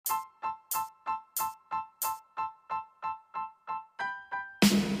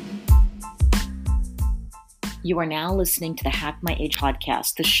You are now listening to the Hack My Age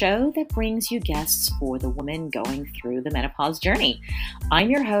podcast, the show that brings you guests for the woman going through the menopause journey. I'm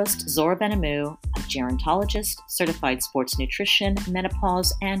your host, Zora Benamu, a gerontologist, certified sports nutrition,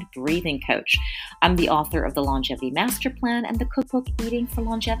 menopause, and breathing coach. I'm the author of the Longevity Master Plan and the cookbook Eating for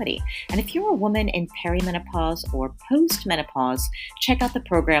Longevity. And if you're a woman in perimenopause or postmenopause, check out the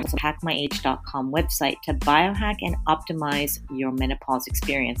program on the hackmyage.com website to biohack and optimize your menopause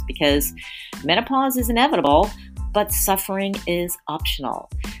experience, because menopause is inevitable, but suffering is optional.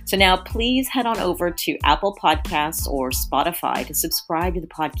 So now please head on over to Apple Podcasts or Spotify to subscribe to the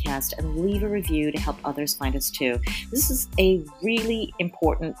podcast and leave a review to help others find us too. This is a really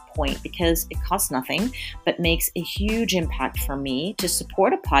important point because it costs nothing, but makes a huge impact for me to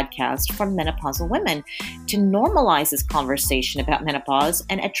support a podcast from menopausal women to normalize this conversation about menopause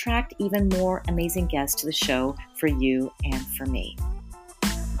and attract even more amazing guests to the show for you and for me.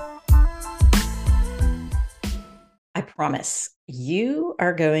 I promise you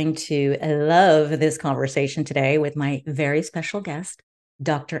are going to love this conversation today with my very special guest,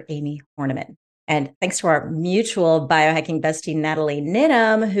 Dr. Amie Hornamann. And thanks to our mutual biohacking bestie, Natalie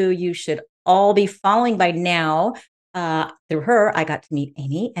Nidham, who you should all be following by now. Through her, I got to meet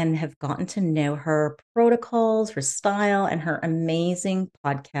Amie and have gotten to know her protocols, her style, and her amazing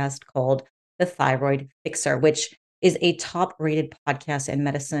podcast called The Thyroid Fixer, which is a top-rated podcast in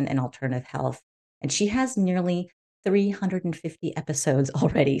medicine and alternative health. And she has nearly 350 episodes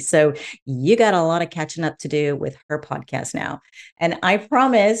already. So you got a lot of catching up to do with her podcast now. And I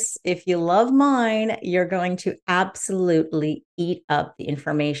promise if you love mine, you're going to absolutely eat up the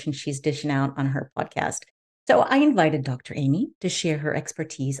information she's dishing out on her podcast. So I invited Dr. Amie to share her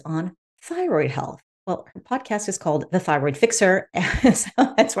expertise on thyroid health. Well, her podcast is called The Thyroid Fixer. So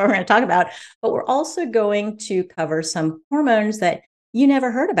that's what we're going to talk about. But we're also going to cover some hormones that you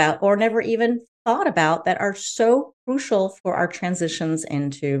never heard about or never even thought about that are so crucial for our transitions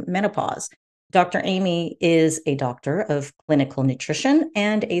into menopause. Dr. Amie is a doctor of clinical nutrition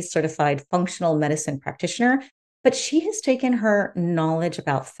and a certified functional medicine practitioner, but she has taken her knowledge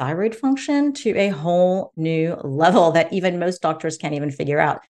about thyroid function to a whole new level that even most doctors can't even figure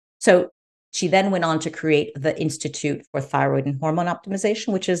out. So she then went on to create the Institute for Thyroid and Hormone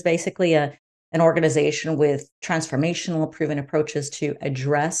Optimization, which is basically an organization with transformational proven approaches to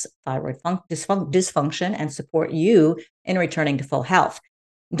address thyroid dysfunction and support you in returning to full health.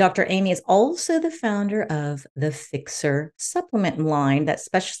 Dr. Amie is also the founder of the Fixer supplement line that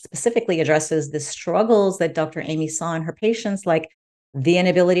specifically addresses the struggles that Dr. Amie saw in her patients, like the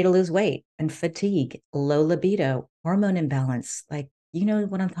inability to lose weight and fatigue, low libido, hormone imbalance. Like, you know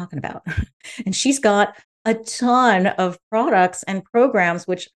what I'm talking about. And she's got a ton of products and programs,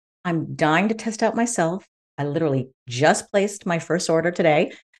 which I'm dying to test out myself. I literally just placed my first order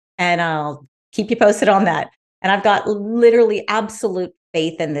today, and I'll keep you posted on that. And I've got literally absolute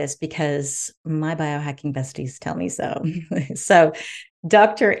faith in this because my biohacking besties tell me so. So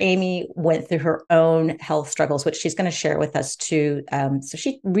Dr. Amie went through her own health struggles, which she's going to share with us too. So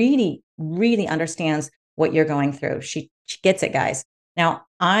she really, really understands what you're going through. She gets it, guys. Now,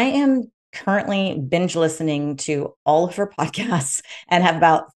 I am currently binge listening to all of her podcasts and have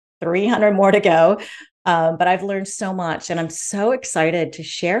about 300 more to go. But I've learned so much and I'm so excited to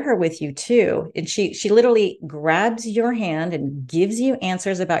share her with you too. And she literally grabs your hand and gives you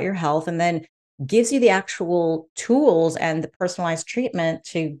answers about your health and then gives you the actual tools and the personalized treatment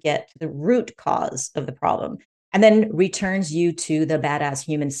to get to the root cause of the problem and then returns you to the badass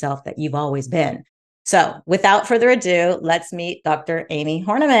human self that you've always been. So without further ado, let's meet Dr. Amie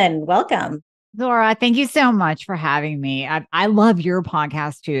Hornamann. Welcome. Zora, thank you so much for having me. I love your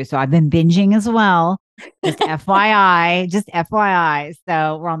podcast too. So I've been binging as well. Just FYI.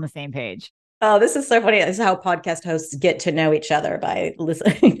 So we're on the same page. Oh, this is so funny. This is how podcast hosts get to know each other, by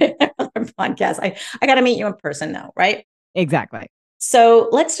listening to other podcasts. I got to meet you in person now, right? Exactly. So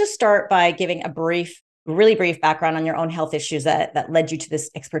let's just start by giving a really brief background on your own health issues that led you to this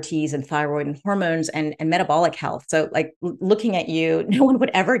expertise in thyroid and hormones and metabolic health. So like looking at you, no one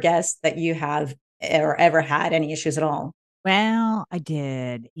would ever guess that you have or ever had any issues at all. Well, I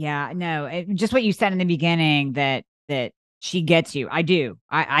did. Yeah, no, just what you said in the beginning that she gets you. I do.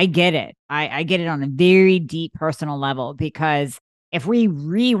 I get it. I get it on a very deep personal level, because if we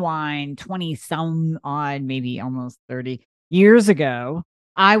rewind 20 some odd, maybe almost 30 years ago,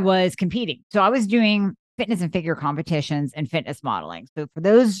 I was competing. So I was doing fitness and figure competitions and fitness modeling. So for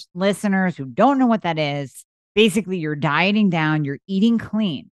those listeners who don't know what that is, basically you're dieting down, you're eating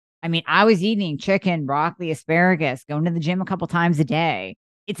clean. I mean, I was eating chicken, broccoli, asparagus, going to the gym a couple times a day.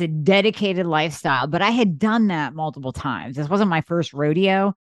 It's a dedicated lifestyle, but I had done that multiple times. This wasn't my first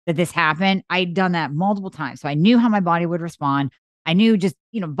rodeo. that this happened. I'd done that multiple times. So I knew how my body would respond. I knew just,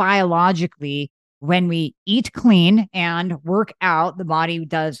 biologically, when we eat clean and work out, the body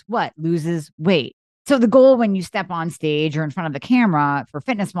does what? Loses weight. So the goal when you step on stage or in front of the camera for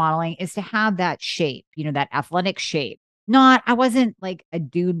fitness modeling is to have that shape, that athletic shape. I wasn't like a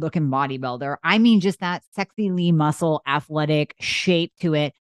dude looking bodybuilder. I mean, just that sexy lean muscle, athletic shape to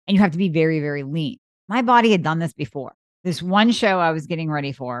it. And you have to be very, very lean. My body had done this before. This one show I was getting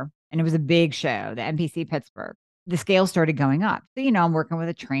ready for, and it was a big show, the NPC Pittsburgh. The scale started going up. So, I'm working with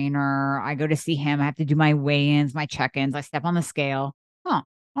a trainer. I go to see him. I have to do my weigh-ins, my check-ins. I step on the scale. Oh,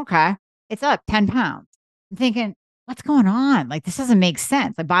 okay. It's up 10 pounds. I'm thinking, what's going on? Like, this doesn't make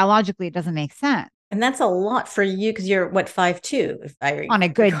sense. Like, biologically, it doesn't make sense. And that's a lot for you because you're 5'2", if I on a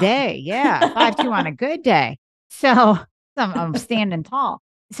good day. Yeah. 5'2" on a good day. So I'm standing tall.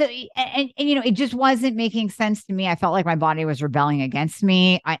 So, and it just wasn't making sense to me. I felt like my body was rebelling against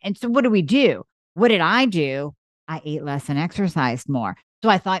me. And so what do we do? What did I do? I ate less and exercised more. So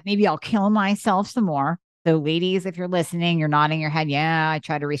I thought maybe I'll kill myself some more. So ladies, if you're listening, you're nodding your head. Yeah, I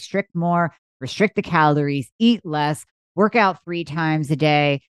try to restrict more, restrict the calories, eat less, work out 3 times a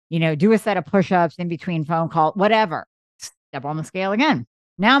day, do a set of push-ups in between phone calls, whatever. Step on the scale again.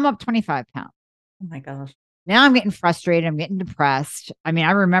 Now I'm up 25 pounds. Oh my gosh. Now I'm getting frustrated. I'm getting depressed. I mean,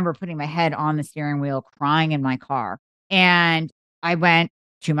 I remember putting my head on the steering wheel, crying in my car. And I went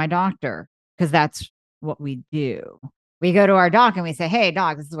to my doctor because that's what we do. We go to our doc and we say, hey,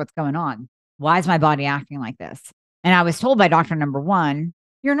 doc, this is what's going on. Why is my body acting like this? And I was told by doctor number 1,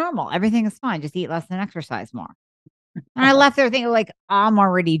 you're normal. Everything is fine. Just eat less and exercise more. And I left there thinking like, I'm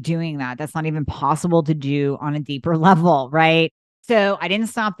already doing that. That's not even possible to do on a deeper level, right? So I didn't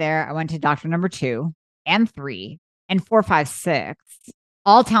stop there. I went to doctor number 2 and 3 and 4, 5, 6,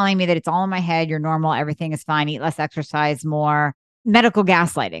 all telling me that it's all in my head. You're normal. Everything is fine. Eat less, exercise more. Medical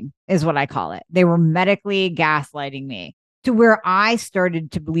gaslighting is what I call it. They were medically gaslighting me to where I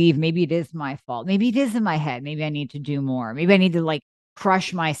started to believe maybe it is my fault. Maybe it is in my head. Maybe I need to do more. Maybe I need to like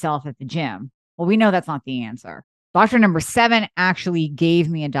crush myself at the gym. Well, we know that's not the answer. Doctor number 7 actually gave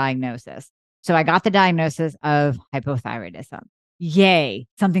me a diagnosis. So I got the diagnosis of hypothyroidism. Yay,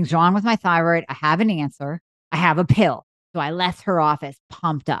 something's wrong with my thyroid. I have an answer. I have a pill. So I left her office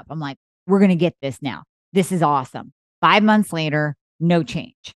pumped up. I'm like, we're going to get this now. This is awesome. 5 months later, no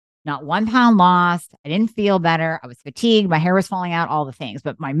change. Not 1 pound lost. I didn't feel better. I was fatigued. My hair was falling out, all the things.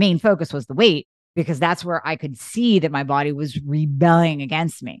 But my main focus was the weight because that's where I could see that my body was rebelling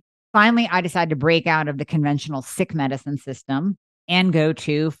against me. Finally, I decided to break out of the conventional sick medicine system and go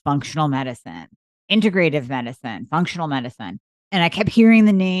to functional medicine, integrative medicine, functional medicine. And I kept hearing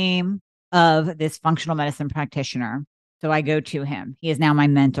the name of this functional medicine practitioner. So I go to him. He is now my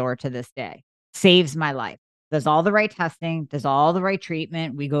mentor to this day. Saves my life. Does all the right testing, does all the right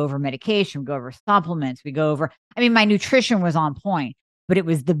treatment. We go over medication, we go over supplements, my nutrition was on point, but it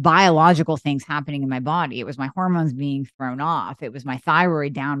was the biological things happening in my body. It was my hormones being thrown off. It was my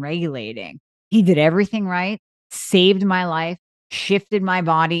thyroid down regulating. He did everything right, saved my life, shifted my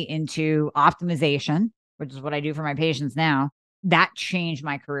body into optimization, which is what I do for my patients now. That changed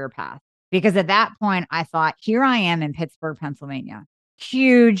my career path because at that point I thought, here I am in Pittsburgh, Pennsylvania,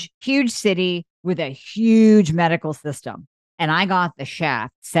 huge, huge city with a huge medical system. And I got the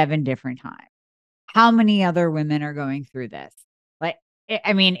shaft 7 different times. How many other women are going through this?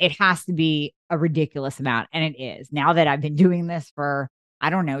 It has to be a ridiculous amount. And it is. Now that I've been doing this for,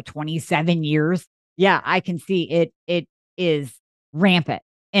 27 years. Yeah, I can see it is rampant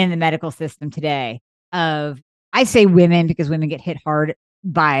in the medical system today I say women because women get hit hard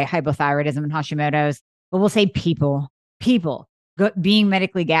by hypothyroidism and Hashimoto's, but we'll say people being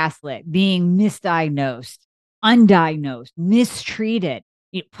medically gaslit, being misdiagnosed, undiagnosed, mistreated,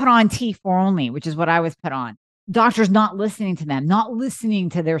 put on T4 only, which is what I was put on. Doctors not listening to them, not listening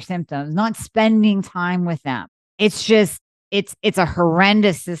to their symptoms, not spending time with them. It's just, it's a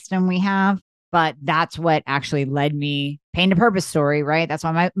horrendous system we have, but that's what actually led me, pain to purpose story, right? That's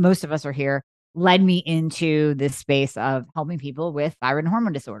why most of us are here, led me into this space of helping people with thyroid and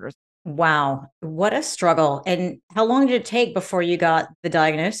hormone disorders. Wow. What a struggle. And how long did it take before you got the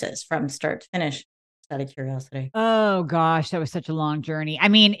diagnosis from start to finish? Just out of curiosity. Oh gosh, that was such a long journey.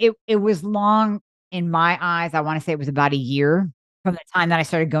 It was long in my eyes. I want to say it was about a year from the time that I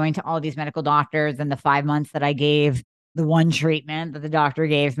started going to all these medical doctors and the 5 months that I gave the one treatment that the doctor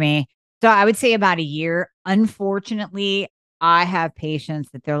gave me. So I would say about a year. Unfortunately, I have patients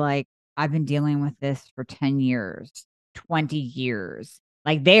that they're like, I've been dealing with this for 10 years, 20 years.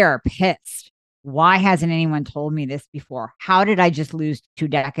 Like they are pissed. Why hasn't anyone told me this before? How did I just lose 2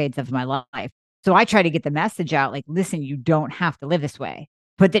 decades of my life? So I try to get the message out like, listen, you don't have to live this way.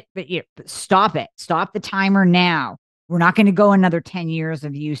 Stop it. Stop the timer now. We're not going to go another 10 years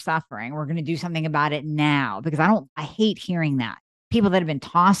of you suffering. We're going to do something about it now, because I hate hearing that. People that have been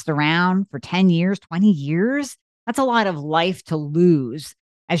tossed around for 10 years, 20 years, that's a lot of life to lose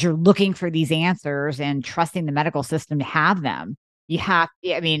as you're looking for these answers and trusting the medical system to have them.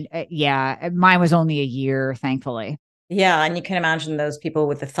 Mine was only a year, thankfully. Yeah, and you can imagine those people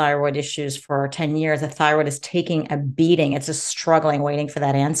with the thyroid issues for 10 years. The thyroid is taking a beating. It's just struggling, waiting for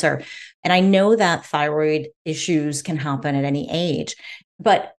that answer. And I know that thyroid issues can happen at any age,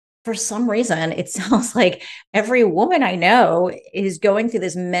 but for some reason, it sounds like every woman I know is going through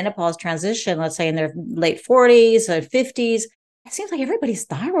this menopause transition, let's say in their late 40s or 50s. It seems like everybody's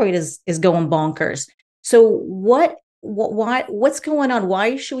thyroid is going bonkers. So what's going on?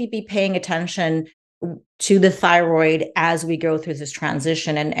 Why should we be paying attention to the thyroid as we go through this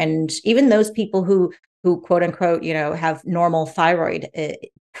transition? And even those people who quote unquote, have normal thyroid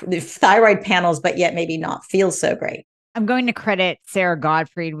panels, but yet maybe not feel so great. I'm going to credit Sarah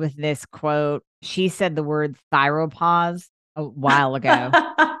Gottfried with this quote. She said the word thyropause a while ago.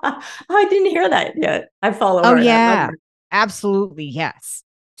 I didn't hear that yet. I follow her. Oh, yeah, absolutely. Yes.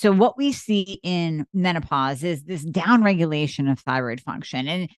 So what we see in menopause is this downregulation of thyroid function.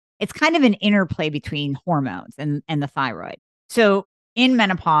 And it's kind of an interplay between hormones and the thyroid. So in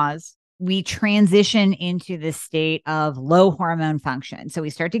menopause, we transition into this state of low hormone function. So we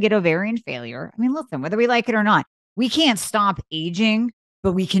start to get ovarian failure. I mean, listen, whether we like it or not, we can't stop aging,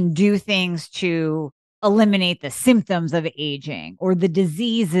 but we can do things to eliminate the symptoms of aging or the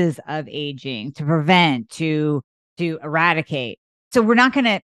diseases of aging, to prevent, to eradicate. So we're not going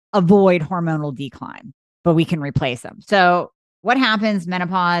to avoid hormonal decline, but we can replace them. So what happens?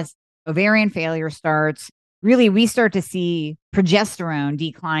 Menopause, ovarian failure starts. Really, we start to see progesterone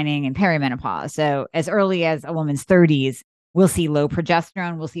declining in perimenopause. So as early as a woman's 30s, we'll see low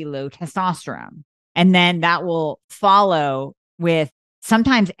progesterone, we'll see low testosterone. And then that will follow with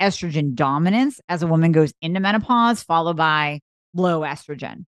sometimes estrogen dominance as a woman goes into menopause, followed by low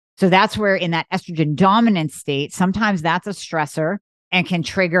estrogen. So that's where in that estrogen dominant state, sometimes that's a stressor and can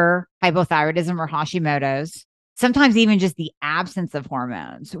trigger hypothyroidism or Hashimoto's. Sometimes even just the absence of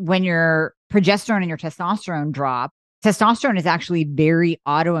hormones. When your progesterone and your testosterone drop, testosterone is actually very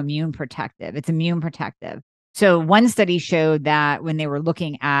autoimmune protective. It's immune protective. So one study showed that when they were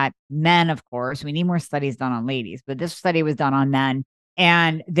looking at men, of course, we need more studies done on ladies, but this study was done on men.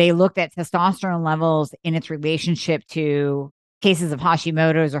 And they looked at testosterone levels in its relationship to cases of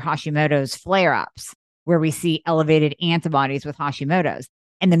Hashimoto's or Hashimoto's flare-ups, where we see elevated antibodies with Hashimoto's.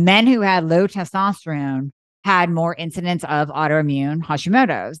 And the men who had low testosterone had more incidence of autoimmune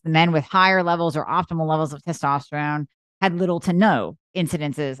Hashimoto's. The men with higher levels or optimal levels of testosterone had little to no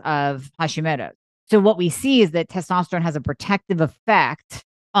incidences of Hashimoto's. So what we see is that testosterone has a protective effect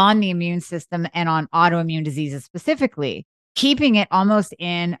on the immune system and on autoimmune diseases specifically, keeping it almost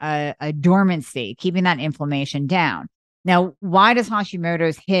in a dormant state, keeping that inflammation down. Now, why does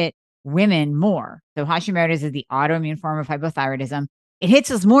Hashimoto's hit women more? So Hashimoto's is the autoimmune form of hypothyroidism. It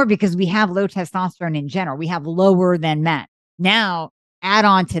hits us more because we have low testosterone in general. We have lower than men. Now, add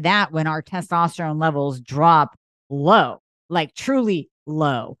on to that when our testosterone levels drop low, like truly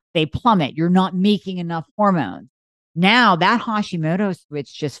low, they plummet. You're not making enough hormones. Now that Hashimoto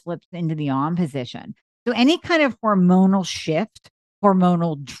switch just flips into the on position. So any kind of hormonal shift,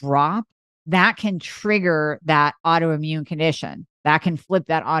 hormonal drop, that can trigger that autoimmune condition. That can flip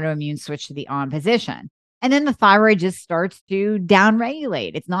that autoimmune switch to the on position. And then the thyroid just starts to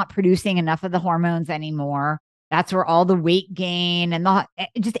downregulate. It's not producing enough of the hormones anymore. That's where all the weight gain and all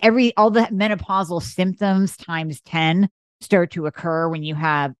the menopausal symptoms times 10 start to occur when you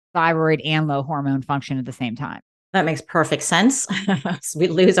have thyroid and low hormone function at the same time. That makes perfect sense. So we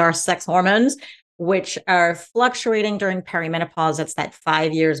lose our sex hormones, which are fluctuating during perimenopause. That's that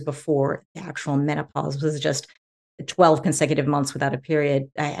 5 years before the actual menopause. This is just 12 consecutive months without a period.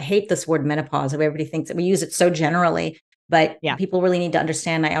 I hate this word menopause. Everybody thinks that we use it so generally, but people really need to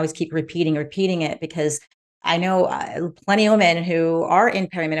understand. I always keep repeating it because I know plenty of women who are in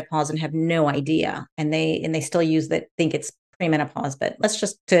perimenopause and have no idea, and they still use that, think it's premenopause. But let's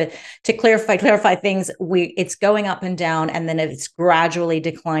just to clarify things. It's going up and down, and then it's gradually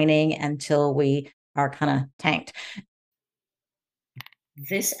declining until we are kind of tanked.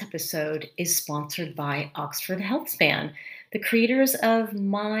 This episode is sponsored by Oxford HealthSpan, the creators of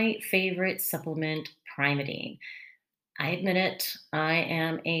my favorite supplement, Primatine. I admit it, I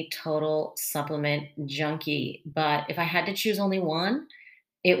am a total supplement junkie, but if I had to choose only one,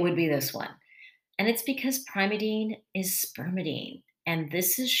 it would be this one. And it's because Primatine is spermidine, and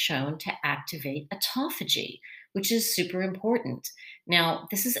this is shown to activate autophagy, which is super important. Now,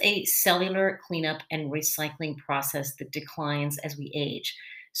 this is a cellular cleanup and recycling process that declines as we age.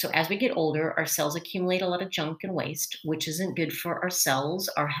 So, as we get older, our cells accumulate a lot of junk and waste, which isn't good for our cells,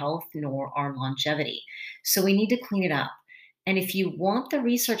 our health, nor our longevity. So, we need to clean it up. And if you want the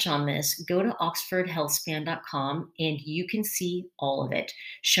research on this, go to oxfordhealthspan.com and you can see all of it,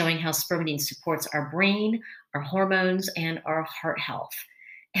 showing how spermidine supports our brain, our hormones, and our heart health.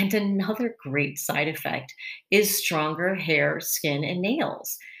 And another great side effect is stronger hair, skin, and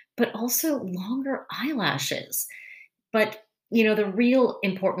nails, but also longer eyelashes. But, the real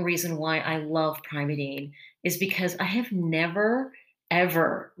important reason why I love Primeadine is because I have never,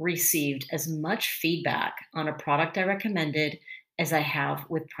 ever received as much feedback on a product I recommended as I have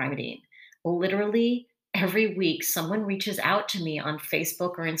with Primeadine. Literally every week, someone reaches out to me on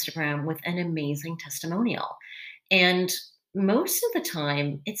Facebook or Instagram with an amazing testimonial. And most of the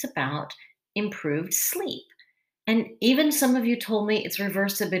time, it's about improved sleep. And even some of you told me it's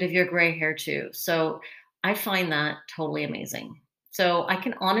reversed a bit of your gray hair too. So I find that totally amazing. So I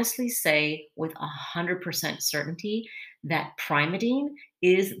can honestly say with 100% certainty that Primeadine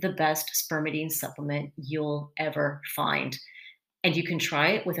is the best spermidine supplement you'll ever find. And you can try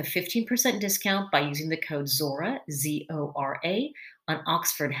it with a 15% discount by using the code ZORA, ZORA, on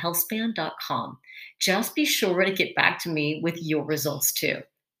oxfordhealthspan.com. Just be sure to get back to me with your results too.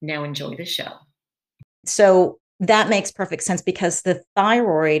 Now enjoy the show. So that makes perfect sense because the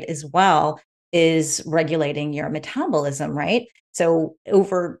thyroid as well is regulating your metabolism, right? So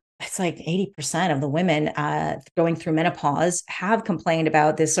it's like 80% of the women going through menopause have complained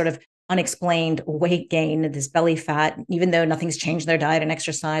about this sort of unexplained weight gain, this belly fat, even though nothing's changed in their diet and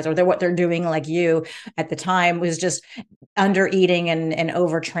exercise, or what they're doing like you at the time was just under eating and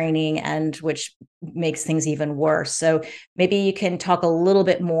overtraining, and which makes things even worse. So maybe you can talk a little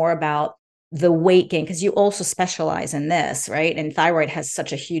bit more about the weight gain, because you also specialize in this, right? And thyroid has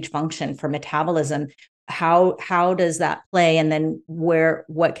such a huge function for metabolism. How does that play? And then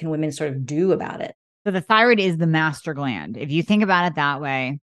what can women sort of do about it? So the thyroid is the master gland. If you think about it that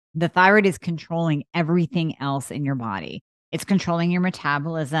way, the thyroid is controlling everything else in your body. It's controlling your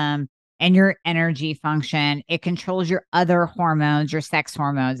metabolism and your energy function. It controls your other hormones, your sex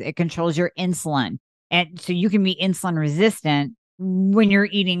hormones. It controls your insulin. And so you can be insulin resistant when you're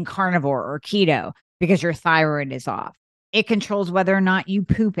eating carnivore or keto because your thyroid is off. It controls whether or not you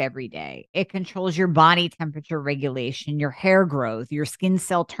poop every day. It controls your body temperature regulation, your hair growth, your skin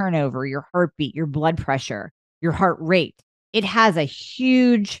cell turnover, your heartbeat, your blood pressure, your heart rate. It has a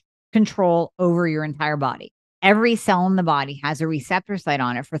huge control over your entire body. Every cell in the body has a receptor site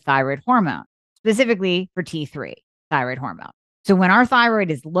on it for thyroid hormone, specifically for T3, thyroid hormone. So when our thyroid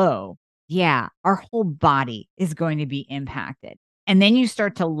is low, our whole body is going to be impacted. And then you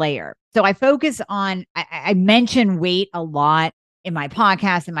start to layer. So I focus on, I mention weight a lot in my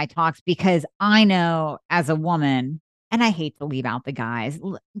podcast and my talks because I know as a woman, and I hate to leave out the guys.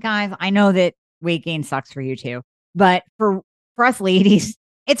 Guys, I know that weight gain sucks for you too. But for us ladies,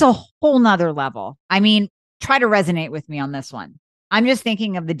 it's a whole nother level. I mean, try to resonate with me on this one. I'm just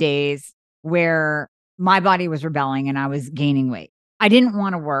thinking of the days where my body was rebelling and I was gaining weight. I didn't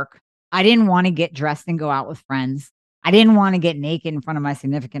want to work. I didn't want to get dressed and go out with friends. I didn't want to get naked in front of my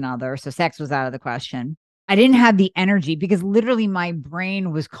significant other. So sex was out of the question. I didn't have the energy because literally my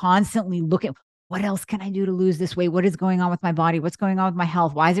brain was constantly looking, what else can I do to lose this weight? What is going on with my body? What's going on with my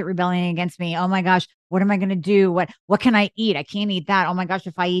health? Why is it rebelling against me? Oh my gosh, what am I going to do? What can I eat? I can't eat that. Oh my gosh,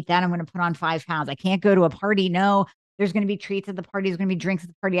 if I eat that, I'm going to put on 5 pounds. I can't go to a party. No, there's going to be treats at the party. There's going to be drinks at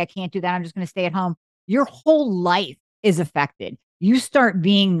the party. I can't do that. I'm just going to stay at home. Your whole life is affected. You start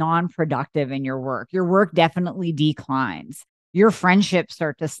being non-productive in your work. Your work definitely declines. Your friendships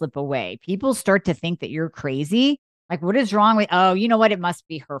start to slip away. People start to think that you're crazy. Like, what is wrong with, oh, you know what? It must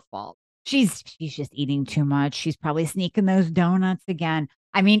be her fault. She's just eating too much. She's probably sneaking those donuts again.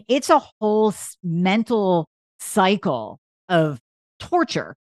 I mean, it's a whole mental cycle of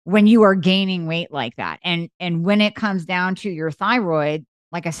torture when you are gaining weight like that. And when it comes down to your thyroid,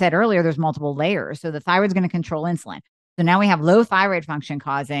 like I said earlier, there's multiple layers. So the thyroid's going to control insulin. So now we have low thyroid function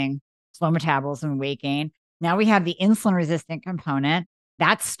causing slow metabolism and weight gain. Now we have the insulin resistant component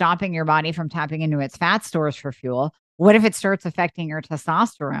that's stopping your body from tapping into its fat stores for fuel. What if it starts affecting your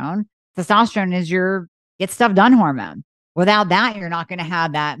testosterone? Testosterone is your get stuff done hormone. Without that, you're not going to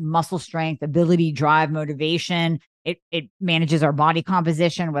have that muscle strength, ability, drive, motivation. It manages our body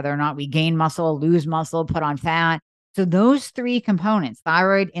composition, whether or not we gain muscle, lose muscle, put on fat. So those 3 components,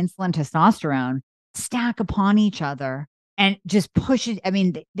 thyroid, insulin, testosterone, stack upon each other and just push it. I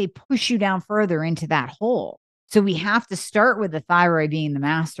mean, they push you down further into that hole. So we have to start with the thyroid being the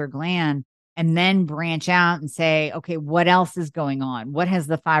master gland and then branch out and say, okay, what else is going on? What has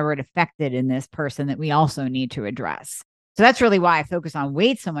the thyroid affected in this person that we also need to address? So that's really why I focus on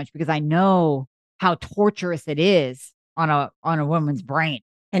weight so much, because I know how torturous it is on a woman's brain.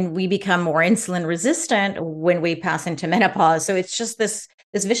 And we become more insulin resistant when we pass into menopause. So it's just this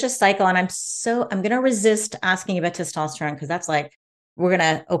vicious cycle. And I'm going to resist asking you about testosterone, because that's like, we're going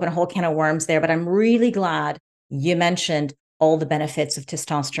to open a whole can of worms there. But I'm really glad you mentioned all the benefits of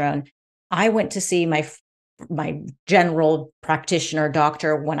testosterone. I went to see my general practitioner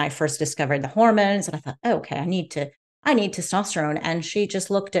doctor when I first discovered the hormones. And I thought, oh, okay, I need testosterone. And she just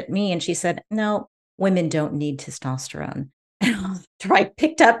looked at me and she said, no, women don't need testosterone. After I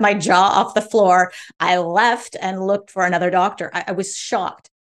picked up my jaw off the floor, I left and looked for another doctor. I was shocked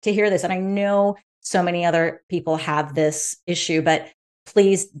to hear this. And I know so many other people have this issue, but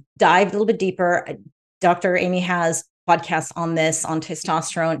please dive a little bit deeper. Dr. Amie has podcasts on this, on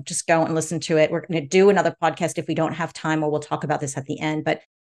testosterone. Just go and listen to it. We're going to do another podcast if we don't have time, or we'll talk about this at the end. But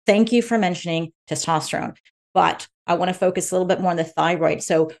thank you for mentioning testosterone. But I want to focus a little bit more on the thyroid.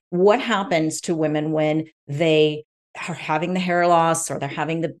 So what happens to women when they are having the hair loss, or they're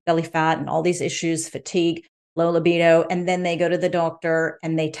having the belly fat and all these issues, fatigue, low libido, and then they go to the doctor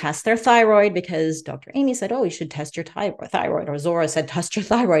and they test their thyroid, because Dr. Amie said, oh, you should test your thyroid, or Zora said, test your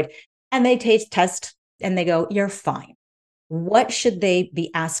thyroid. And they test and they go, you're fine. What should they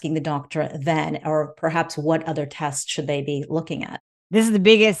be asking the doctor then? Or perhaps what other tests should they be looking at? This is the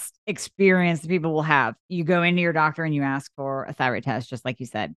biggest experience that people will have. You go into your doctor and you ask for a thyroid test, just like you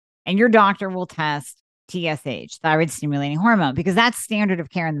said, and your doctor will test TSH, thyroid stimulating hormone, because that's standard of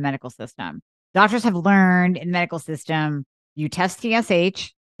care in the medical system. Doctors have learned in the medical system, you test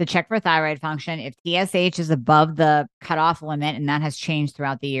TSH to check for thyroid function. If TSH is above the cutoff limit, and that has changed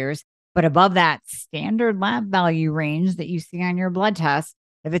throughout the years, but above that standard lab value range that you see on your blood test,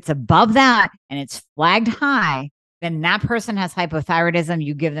 if it's above that and it's flagged high, then that person has hypothyroidism.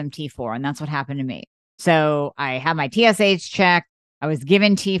 You give them T4. And that's what happened to me. So I had my TSH checked. I was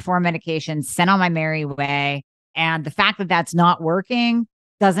given T4 medication, sent on my merry way. And the fact that that's not working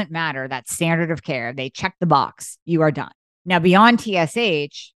doesn't matter. That's standard of care. They check the box. You are done. Now, beyond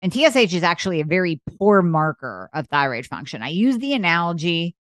TSH, and TSH is actually a very poor marker of thyroid function. I use the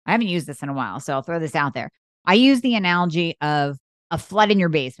analogy, I haven't used this in a while, so I'll throw this out there. I use the analogy of a flood in your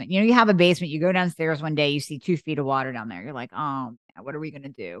basement. You know, you have a basement, you go downstairs one day, you see 2 feet of water down there. You're like, oh, what are we going to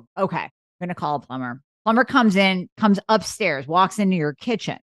do? Okay, I'm going to call a plumber. Plumber comes upstairs, walks into your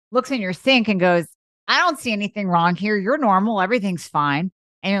kitchen, looks in your sink and goes, I don't see anything wrong here. You're normal. Everything's fine.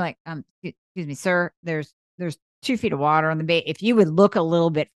 And you're like, excuse me, sir, there's 2 feet of water on the bay. If you would look a little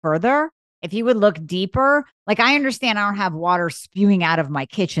bit further, if you would look deeper, like I understand I don't have water spewing out of my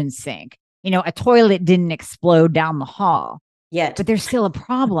kitchen sink. You know, a toilet didn't explode down the hall yet, but there's still a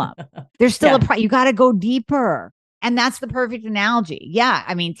problem. There's still you got to go deeper. And that's the perfect analogy. Yeah.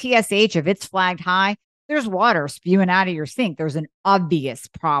 I mean, TSH, if it's flagged high, there's water spewing out of your sink. There's an obvious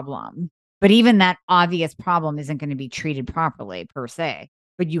problem. But even that obvious problem isn't going to be treated properly per se.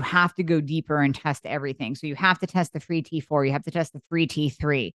 But you have to go deeper and test everything. So you have to test the free T4. You have to test the free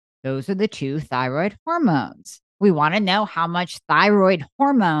T3. Those are the 2 thyroid hormones. We want to know how much thyroid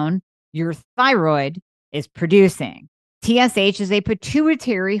hormone your thyroid is producing. TSH is a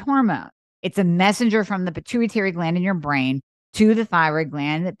pituitary hormone. It's a messenger from the pituitary gland in your brain to the thyroid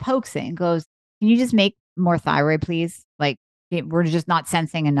gland that pokes it and goes, can you just make more thyroid, please? Like, we're just not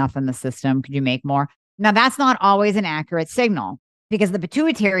sensing enough in the system. Could you make more? Now, that's not always an accurate signal, because the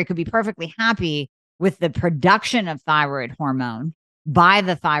pituitary could be perfectly happy with the production of thyroid hormone by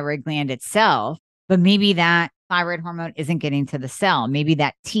the thyroid gland itself, but maybe that thyroid hormone isn't getting to the cell. Maybe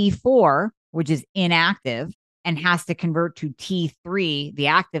that T4, which is inactive and has to convert to T3, the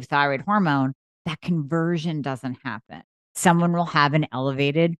active thyroid hormone, that conversion doesn't happen. Someone will have an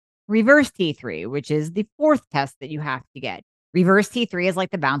elevated reverse T3, which is the 4th test that you have to get. Reverse T3 is like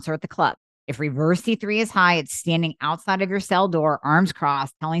the bouncer at the club. If reverse T3 is high, it's standing outside of your cell door, arms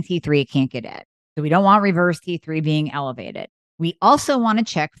crossed, telling T3 it can't get in. So we don't want reverse T3 being elevated. We also want to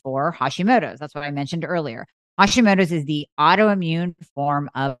check for Hashimoto's. That's what I mentioned earlier. Hashimoto's is the autoimmune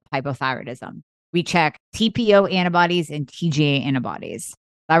form of hypothyroidism. We check TPO antibodies and TGA antibodies,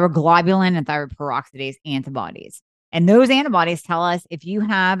 thyroglobulin and thyroid peroxidase antibodies. And those antibodies tell us if you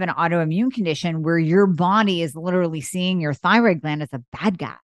have an autoimmune condition where your body is literally seeing your thyroid gland as a bad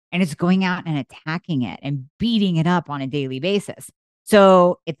guy, and it's going out and attacking it and beating it up on a daily basis.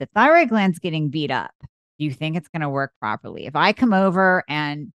 So if the thyroid gland's getting beat up, do you think it's going to work properly? If I come over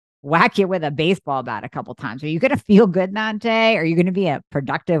and whack you with a baseball bat a couple times, are you going to feel good that day? Are you going to be a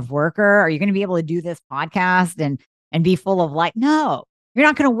productive worker? Are you going to be able to do this podcast and be full of light? No, you're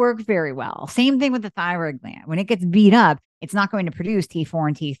not going to work very well. Same thing with the thyroid gland. When it gets beat up, it's not going to produce T4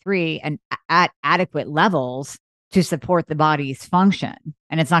 and T3 and at adequate levels to support the body's function.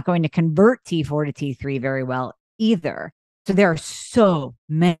 And it's not going to convert T4 to T3 very well either. So there are so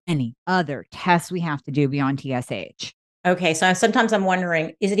many other tests we have to do beyond TSH. Okay. So sometimes I'm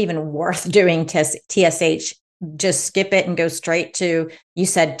wondering, is it even worth doing TSH? Just skip it and go straight to, you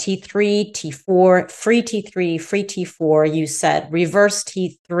said T3, T4, free T3, free T4. You said reverse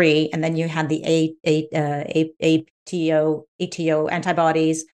T3, and then you had the ATO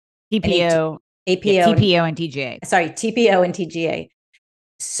antibodies, TPO, TPO and TGA. Sorry, TPO and TGA.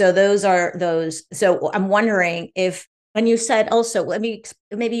 So those are those. So I'm wondering if, when you said also,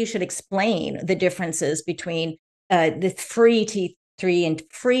 maybe you should explain the differences between the free T3 and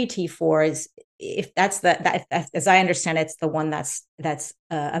free T4 is, if that's that, as I understand it, it's the one that's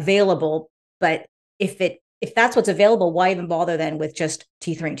available. But if that's what's available, why even bother then with just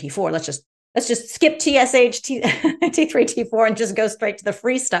T3 and T4? Let's just skip TSH, T3, T4, and just go straight to the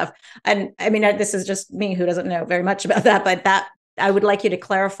free stuff. And I mean, this is just me who doesn't know very much about that, but that I would like you to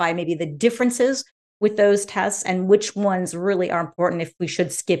clarify maybe the differences with those tests and which ones really are important, if we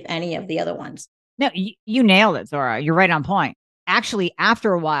should skip any of the other ones. No, you nailed it, Zora. You're right on point. Actually,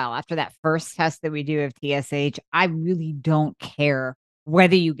 after a while, after that first test that we do of TSH, I really don't care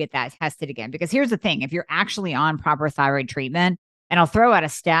whether you get that tested again. Because here's the thing, if you're actually on proper thyroid treatment, and I'll throw out a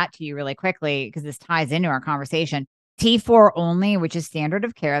stat to you really quickly because this ties into our conversation, T4 only, which is standard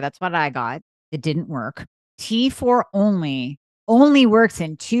of care, that's what I got. It didn't work. T4 only works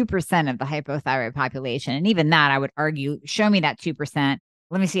in 2% of the hypothyroid population. And even that, I would argue, show me that 2%.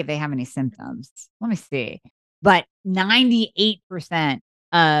 Let me see if they have any symptoms. Let me see. But 98%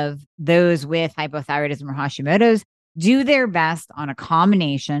 of those with hypothyroidism or Hashimoto's do their best on a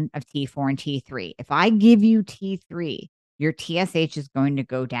combination of T4 and T3. If I give you T3, your TSH is going to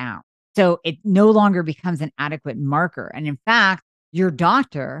go down. So it no longer becomes an adequate marker. And in fact, your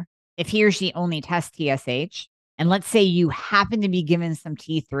doctor, if he or she only tests TSH, and let's say you happen to be given some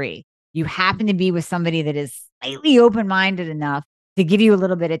T3, you happen to be with somebody that is slightly open-minded enough to give you a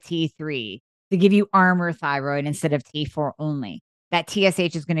little bit of T3, to give you armor thyroid instead of T4 only, that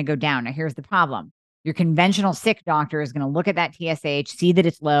TSH is going to go down. Now, here's the problem. Your conventional sick doctor is going to look at that TSH, see that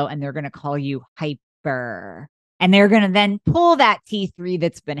it's low, and they're going to call you hyper. And they're going to then pull that T3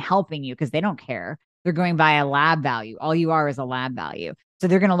 that's been helping you because they don't care. They're going by a lab value. All you are is a lab value. So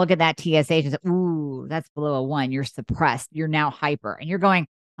they're going to look at that TSH and say, ooh, that's below a 1. You're suppressed. You're now hyper. And you're going,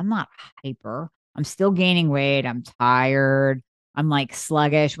 I'm not hyper. I'm still gaining weight. I'm tired. I'm like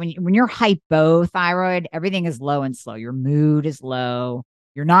sluggish. When you're hypothyroid, everything is low and slow. Your mood is low.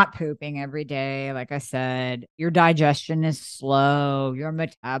 You're not pooping every day. Like I said, your digestion is slow. Your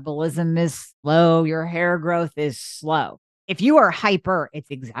metabolism is slow. Your hair growth is slow. If you are hyper,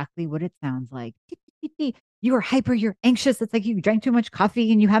 it's exactly what it sounds like. You are hyper. You're anxious. It's like you drank too much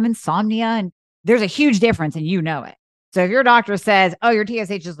coffee and you have insomnia. And there's a huge difference and you know it. So if your doctor says, oh, your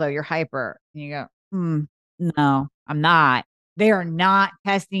TSH is low, you're hyper. And you go, no, I'm not. They are not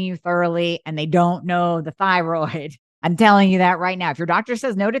testing you thoroughly and they don't know the thyroid. I'm telling you that right now. If your doctor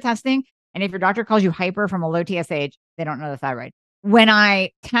says no to testing, and if your doctor calls you hyper from a low TSH, they don't know the thyroid. When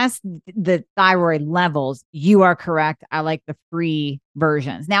I test the thyroid levels, you are correct. I like the free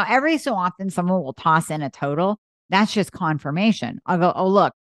versions. Now, every so often, someone will toss in a total. That's just confirmation. I'll go, oh,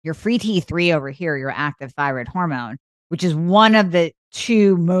 look, your free T3 over here, your active thyroid hormone, which is one of the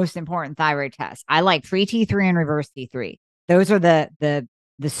 2 most important thyroid tests. I like free T3 and reverse T3. Those are the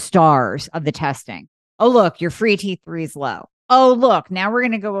stars of the testing. Oh, look, your free T3 is low. Oh, look, now we're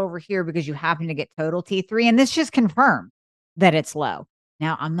going to go over here because you happen to get total T3. And this just confirmed that it's low.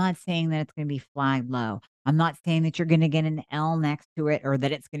 Now, I'm not saying that it's going to be flagged low. I'm not saying that you're going to get an L next to it or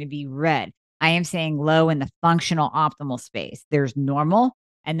that it's going to be red. I am saying low in the functional optimal space. There's normal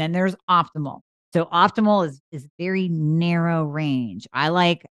and then there's optimal. So optimal is very narrow range. I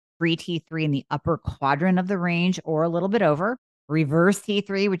like free T3 in the upper quadrant of the range or a little bit over. Reverse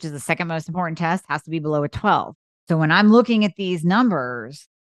T3, which is the second most important test, has to be below a 12. So when I'm looking at these numbers,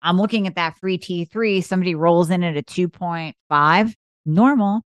 I'm looking at that free T3. Somebody rolls in at a 2.5,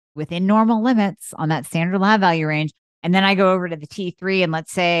 normal, within normal limits on that standard lab value range. And then I go over to the T3 and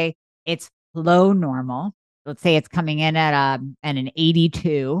let's say it's low normal. Let's say it's coming in at an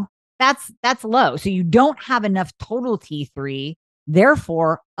 82. That's low. So you don't have enough total T3.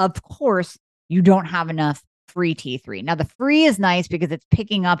 Therefore, of course, you don't have enough free T3. Now, the free is nice because it's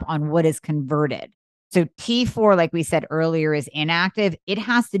picking up on what is converted. So T4, like we said earlier, is inactive. It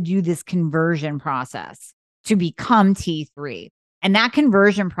has to do this conversion process to become T3. And that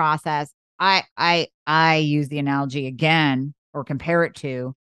conversion process, I use the analogy again or compare it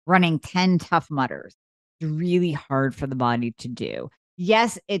to running 10 tough mudders. It's really hard for the body to do.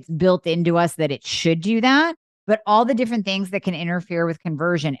 Yes, it's built into us that it should do that, but all the different things that can interfere with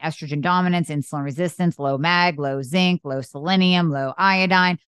conversion, estrogen dominance, insulin resistance, low mag, low zinc, low selenium, low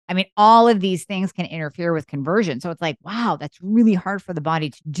iodine. I mean, all of these things can interfere with conversion. So it's like, wow, that's really hard for the body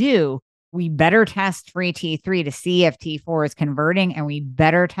to do. We better test free T3 to see if T4 is converting, and we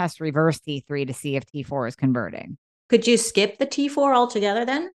better test reverse T3 to see if T4 is converting. Could you skip the T4 altogether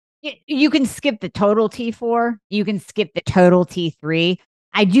then? You can skip the total T4. You can skip the total T3.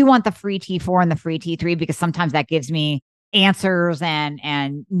 I do want the free T4 and the free T3 because sometimes that gives me answers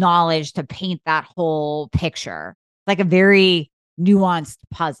and knowledge to paint that whole picture. Like a very nuanced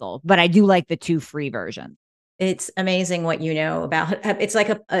puzzle, but I do like the 2 free versions. It's amazing what you know about it's like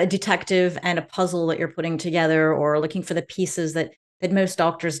a detective and a puzzle that you're putting together, or looking for the pieces that most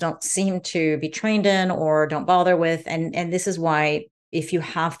doctors don't seem to be trained in or don't bother with. And this is why, if you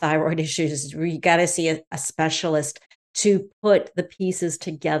have thyroid issues, you got to see a specialist to put the pieces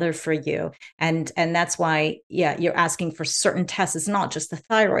together for you. And that's why, yeah, you're asking for certain tests. It's not just the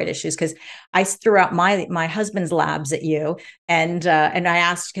thyroid issues, because I threw out my husband's labs at you, and I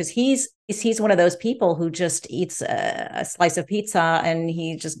asked, because he's one of those people who just eats a slice of pizza and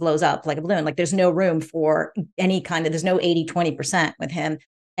he just blows up like a balloon. Like there's no room for any kind of, there's no 80-20% with him.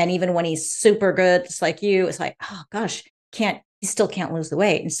 And even when he's super good, just like you, it's like, oh gosh, he still can't lose the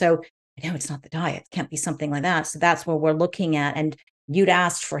weight. And so I know it's not the diet. It can't be something like that. So that's what we're looking at. And you'd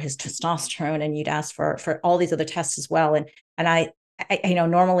asked for his testosterone, and you'd asked for all these other tests as well. And I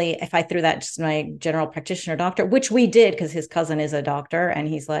normally if I threw that just my general practitioner doctor, which we did because his cousin is a doctor, and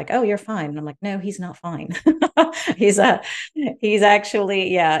he's like, oh, you're fine. And I'm like, no, he's not fine. he's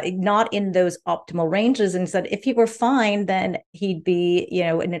actually, yeah, not in those optimal ranges. And said if he were fine, then he'd be,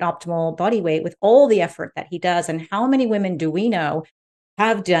 in an optimal body weight with all the effort that he does. And how many women do we know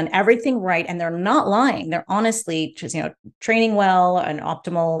have done everything right, and they're not lying? They're honestly just, training well and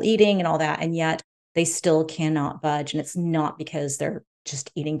optimal eating and all that. And yet they still cannot budge. And it's not because they're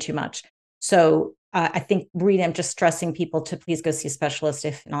just eating too much. So I think really I'm just stressing people to please go see a specialist,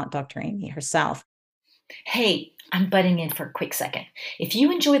 if not Dr. Amie herself. Hey, I'm butting in for a quick second. If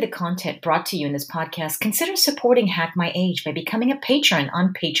you enjoy the content brought to you in this podcast, consider supporting Hack My Age by becoming a patron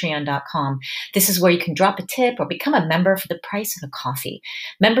on patreon.com. This is where you can drop a tip or become a member for the price of a coffee.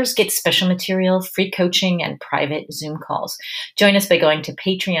 Members get special material, free coaching, and private Zoom calls. Join us by going to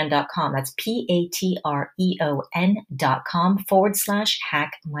patreon.com. That's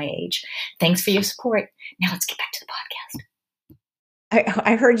patreon.com/Hack My Age. Thanks for your support. Now let's get back to the podcast.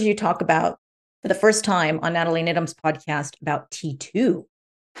 I heard you talk about, for the first time on Natalie Needham's podcast, about T2.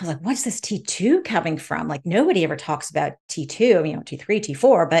 I was like, what's this T2 coming from? Like nobody ever talks about T2, T3,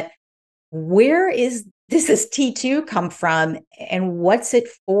 T4, but where does this T2 come from, and what's it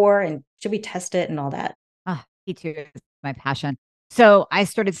for, and should we test it and all that? T2 is my passion. So I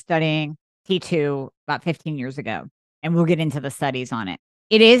started studying T2 about 15 years ago, and we'll get into the studies on it.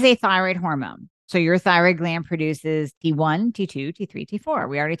 It is a thyroid hormone. So your thyroid gland produces T1, T2, T3, T4.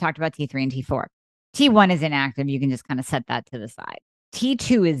 We already talked about T3 and T4. T1 is inactive. You can just kind of set that to the side.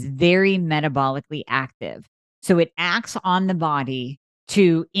 T2 is very metabolically active. So it acts on the body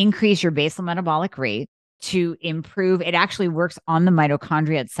to increase your basal metabolic rate, to improve. It actually works on the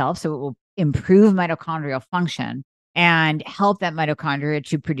mitochondria itself. So it will improve mitochondrial function and help that mitochondria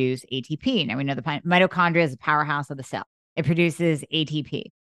to produce ATP. Now we know the mitochondria is the powerhouse of the cell. It produces ATP.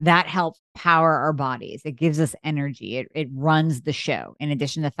 That helps power our bodies. It gives us energy. It runs the show. In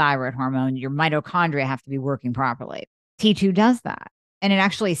addition to thyroid hormone, your mitochondria have to be working properly. T2 does that. And it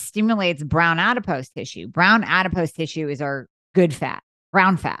actually stimulates brown adipose tissue. Brown adipose tissue is our good fat.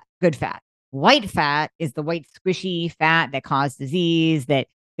 Brown fat, good fat. White fat is the white squishy fat that causes disease, that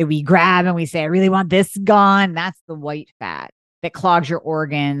we grab and we say, I really want this gone. That's the white fat that clogs your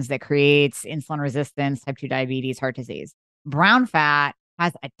organs, that creates insulin resistance, type 2 diabetes, heart disease. Brown fat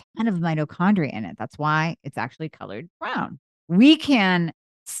has a ton of mitochondria in it. That's why it's actually colored brown. We can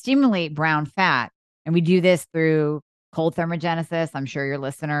stimulate brown fat, and we do this through cold thermogenesis. I'm sure your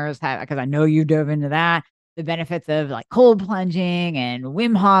listeners have, because I know you dove into that, the benefits of like cold plunging and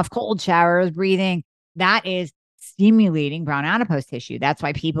Wim Hof cold showers, breathing. That is stimulating brown adipose tissue. That's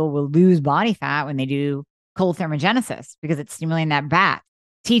why people will lose body fat when they do cold thermogenesis, because it's stimulating that BAT.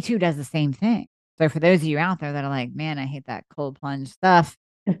 T2 does the same thing. So for those of you out there that are like, man, I hate that cold plunge stuff,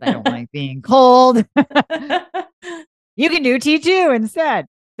 I don't like being cold, you can do T2 instead.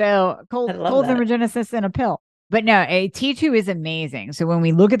 So cold thermogenesis in a pill. But no, T2 is amazing. So when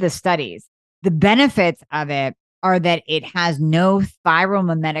we look at the studies, the benefits of it are that it has no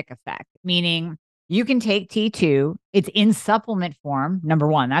thyromimetic effect, meaning You can take T2. It's in supplement form. Number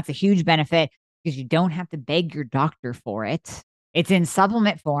one, that's a huge benefit because you don't have to beg your doctor for it. It's in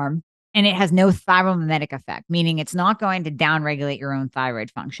supplement form and it has no thyromimetic effect, meaning it's not going to downregulate your own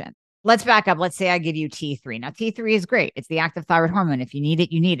thyroid function. Let's back up. Let's say I give you T3. Now, T3 is great. It's the active thyroid hormone. If you need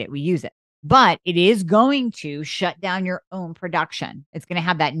it, you need it. We use it. But it is going to shut down your own production. It's going to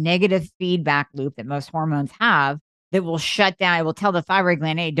have that negative feedback loop that most hormones have that will shut down. It will tell the thyroid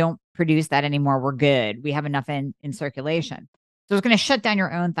gland, hey, don't produce that anymore. We're good. We have enough in circulation. So it's going to shut down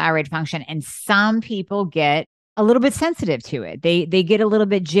your own thyroid function. And some people get a little bit sensitive to it. They get a little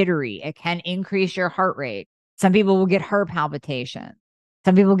bit jittery. It can increase your heart rate. Some people will get heart palpitations.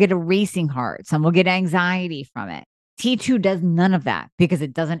 Some people get a racing heart. Some will get anxiety from it. T2 does none of that because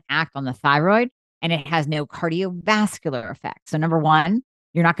it doesn't act on the thyroid and it has no cardiovascular effect. So number one,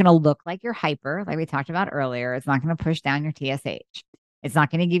 you're not going to look like you're hyper, like we talked about earlier. It's not going to push down your TSH. It's not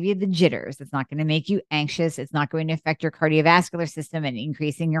going to give you the jitters. It's not going to make you anxious. It's not going to affect your cardiovascular system and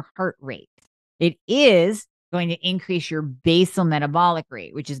increasing your heart rate. It is going to increase your basal metabolic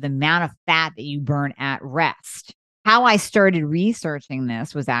rate, which is the amount of fat that you burn at rest. How I started researching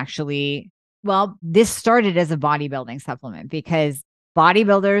this was actually, well, this started as a bodybuilding supplement because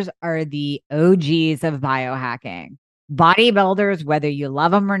bodybuilders are the OGs of biohacking. Bodybuilders, whether you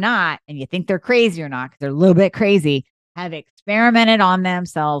love them or not, and you think they're crazy or not, because they're a little bit crazy, have experimented on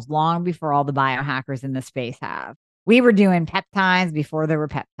themselves long before all the biohackers in the space have. We were doing peptides before there were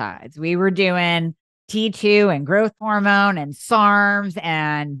peptides. We were doing T2 and growth hormone and SARMs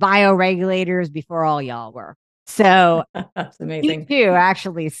and bioregulators before all y'all were. So that's amazing. T2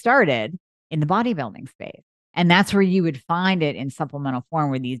 actually started in the bodybuilding space. And that's where you would find it in supplemental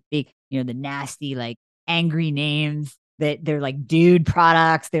form with these big, the nasty, like angry names that they're like dude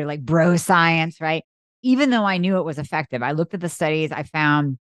products. They're like bro science, right? Even though I knew it was effective, I looked at the studies. I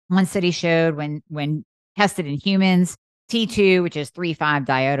found one study showed when tested in humans, T2, which is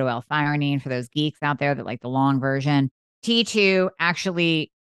 3,5-diodo-L-thionine for those geeks out there that like the long version, T2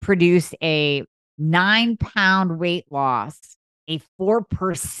 actually produced a 9-pound weight loss, a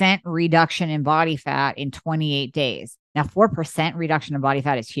 4% reduction in body fat in 28 days. Now, 4% reduction in body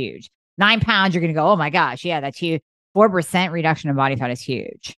fat is huge. 9 pounds, you're going to go, oh my gosh, yeah, that's huge. 4% reduction in body fat is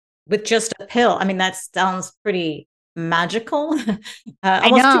huge. With just a pill. I mean, that sounds pretty magical.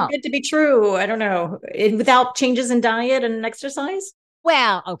 Almost too good to be true. I don't know. Without changes in diet and exercise?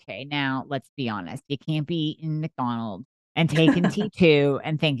 Well, okay, now let's be honest. You can't be eating McDonald's and taking T2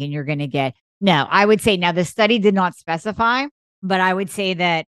 and thinking you're going to get. No, I would say now the study did not specify, but I would say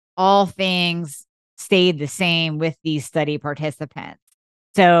that all things stayed the same with these study participants.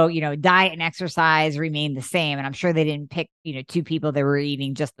 So, diet and exercise remained the same. And I'm sure they didn't pick, two people that were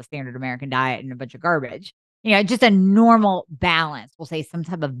eating just the standard American diet and a bunch of garbage. Just a normal balance. We'll say some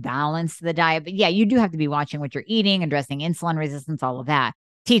type of balance to the diet. But yeah, you do have to be watching what you're eating, addressing insulin resistance, all of that.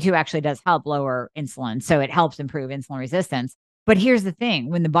 T2 actually does help lower insulin. So it helps improve insulin resistance. But here's the thing.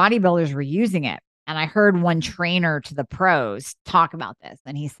 When the bodybuilders were using it, and I heard one trainer to the pros talk about this,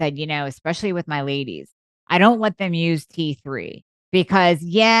 and he said, especially with my ladies, I don't let them use T3 because,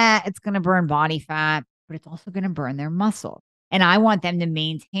 yeah, it's going to burn body fat, but it's also going to burn their muscle. And I want them to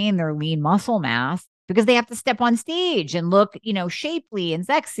maintain their lean muscle mass because they have to step on stage and look, shapely and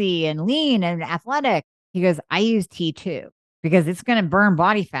sexy and lean and athletic. He goes, I use T2 because it's going to burn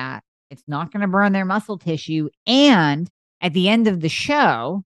body fat. It's not going to burn their muscle tissue. And at the end of the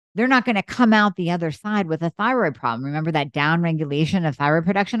show, they're not going to come out the other side with a thyroid problem. Remember that down regulation of thyroid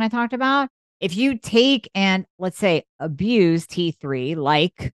production I talked about? If you take and let's say abuse T3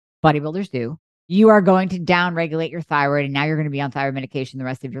 like bodybuilders do, you are going to down regulate your thyroid. And now you're going to be on thyroid medication the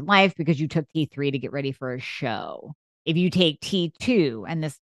rest of your life because you took T3 to get ready for a show. If you take T2, and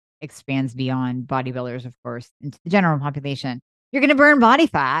this expands beyond bodybuilders, of course, into the general population, you're going to burn body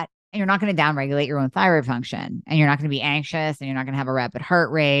fat and you're not going to down regulate your own thyroid function. And you're not going to be anxious and you're not going to have a rapid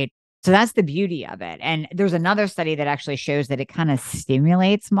heart rate. So that's the beauty of it. And there's another study that actually shows that it kind of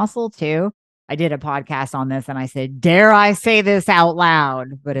stimulates muscle too. I did a podcast on this and I said, dare I say this out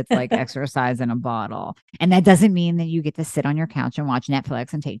loud? But it's like exercise in a bottle. And that doesn't mean that you get to sit on your couch and watch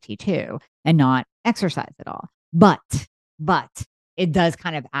Netflix and take T2 and not exercise at all. But it does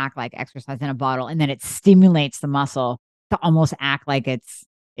kind of act like exercise in a bottle. And then it stimulates the muscle to almost act like it's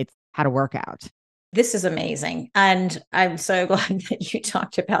how to work out. This is amazing. And I'm so glad that you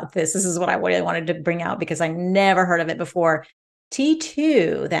talked about this. This is what I really wanted to bring out because I never heard of it before.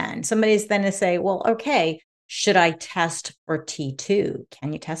 T2, then somebody's then to say, well, okay, should I test for T2?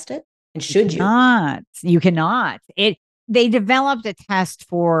 Can you test it? And should you? You cannot. They developed a test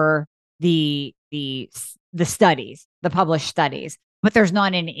for the studies, the published studies. but there's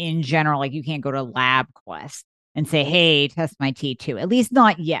not an in general, like you can't go to LabQuest and say, hey, test my T2. At least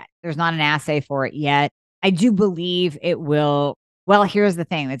not yet. There's not an assay for it yet. I do believe it will. Well, here's the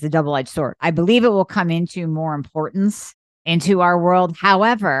thing. It's a double-edged sword. I believe it will come into more importance into our world.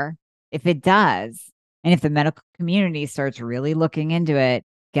 However, if it does, and if the medical community starts really looking into it,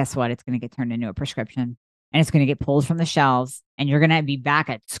 guess what? It's going to get turned into a prescription and it's going to get pulled from the shelves. And you're going to be back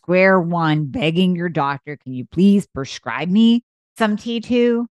at square one begging your doctor, can you please prescribe me some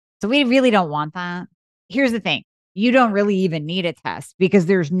T2? So we really don't want that. Here's the thing. You don't really even need a test because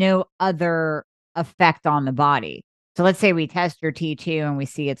there's no other effect on the body. So let's say we test your T2 and we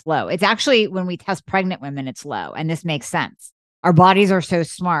see it's low. It's actually when we test pregnant women, it's low. And this makes sense. Our bodies are so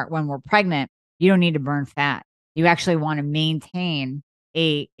smart. When we're pregnant, you don't need to burn fat. You actually want to maintain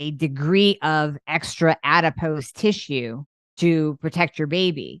a degree of extra adipose tissue to protect your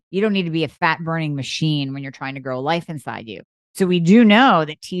baby. You don't need to be a fat burning machine when you're trying to grow life inside you. So we do know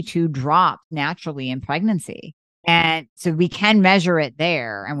that T2 drops naturally in pregnancy. And so we can measure it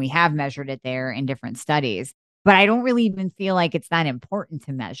there, and we have measured it there in different studies. But I don't really even feel like it's that important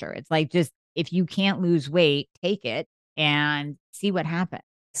to measure. It's like, just if you can't lose weight, take it and see what happens.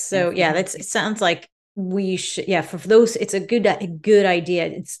 So yeah, it sounds like we should, for those, it's a good idea.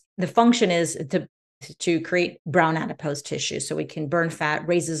 It's the function is to create brown adipose tissue so we can burn fat,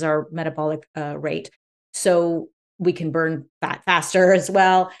 raises our metabolic rate. So we can burn fat faster as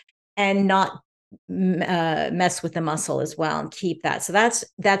well and not mess with the muscle as well and keep that. So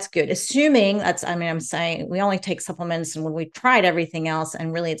that's good. Assuming I'm saying we only take supplements and when we tried everything else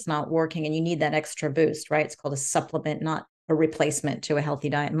and really it's not working and you need that extra boost, right? It's called a supplement, not a replacement to a healthy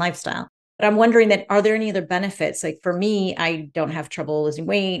diet and lifestyle. But I'm wondering that, are there any other benefits? Like for me, I don't have trouble losing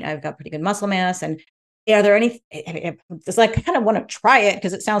weight. I've got pretty good muscle mass. And are there any, it's like, I kind of want to try it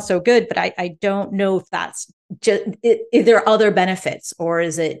because it sounds so good, but I don't know if that's just, if there are other benefits, or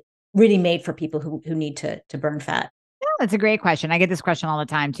is it really made for people who need to burn fat? Yeah, that's a great question. I get this question all the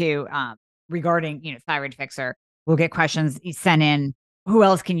time too, regarding, thyroid fixer. We'll get questions sent in. Who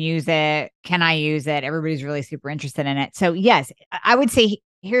else can use it? Can I use it? Everybody's really super interested in it. So yes, I would say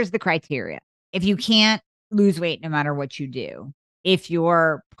here's the criteria. If you can't lose weight, no matter what you do, if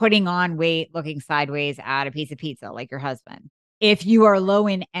you're putting on weight, looking sideways at a piece of pizza, like your husband, if you are low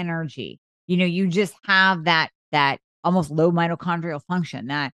in energy, you just have that almost low mitochondrial function,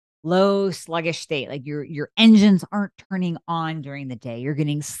 that low sluggish state, like your engines aren't turning on during the day. You're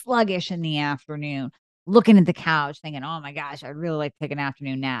getting sluggish in the afternoon, looking at the couch thinking, oh my gosh, I'd really like to take an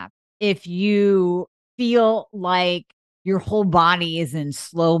afternoon nap. If you feel like your whole body is in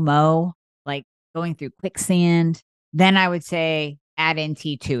slow-mo, like going through quicksand, then I would say add in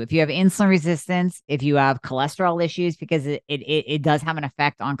T2. If you have insulin resistance, if you have cholesterol issues, because it does have an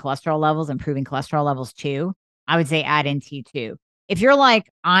effect on cholesterol levels, improving cholesterol levels too, I would say add in T2. If you're like,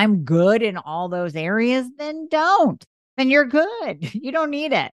 I'm good in all those areas, then don't. Then you're good. You don't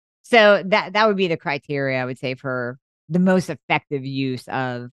need it. So that would be the criteria, I would say, for the most effective use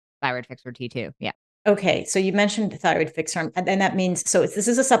of thyroid fixer T2. Yeah. Okay. So you mentioned thyroid fixer, and that means, so if this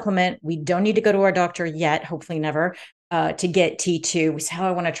is a supplement, we don't need to go to our doctor yet, hopefully never, to get T2. We say, oh,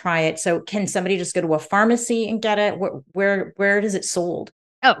 I want to try it. So can somebody just go to a pharmacy and get it? Where is it sold?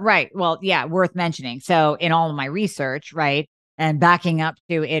 Oh, right. Well, yeah, worth mentioning. So in all of my research, right, and backing up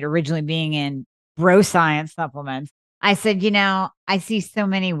to it originally being in bro science supplements, I said, I see so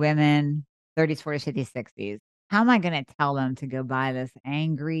many women, 30s, 40s, 50s, 60s. How am I going to tell them to go buy this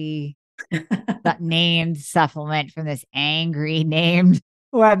angry named supplement from this angry named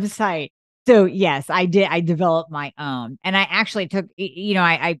website? So yes, I did. I developed my own, and I actually took,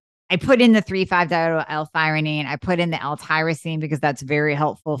 I put in the 3,5-L-thyrionine. I put in the L-tyrosine because that's very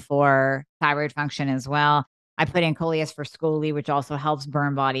helpful for thyroid function as well. I put in coleus for scoli, which also helps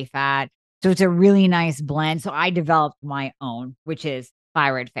burn body fat. So it's a really nice blend. So I developed my own, which is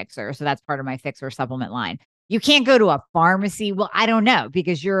thyroid fixer. So that's part of my fixer supplement line. You can't go to a pharmacy. Well, I don't know,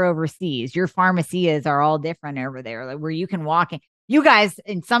 because you're overseas. Your pharmacies are all different over there, like where you can walk in. You guys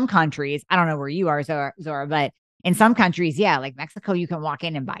in some countries, I don't know where you are, Zora, but in some countries, yeah, like Mexico, you can walk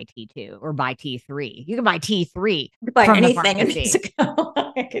in and buy T2 or buy T3. You can buy T3 buy from anything the in Mexico.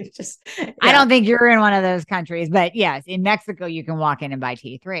 I could just, I don't think you're in one of those countries, but yes, in Mexico, you can walk in and buy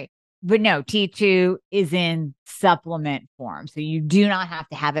T3. But no, T2 is in supplement form. So you do not have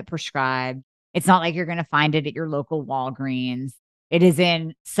to have it prescribed. It's not like you're going to find it at your local Walgreens. It is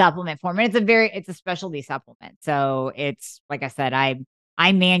in supplement form. And it's a specialty supplement. So it's, like I said,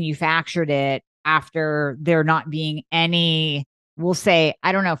 I manufactured it after there not being any, we'll say,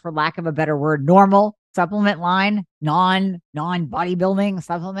 I don't know, for lack of a better word, normal supplement line, non bodybuilding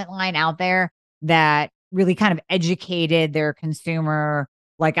supplement line out there that really kind of educated their consumer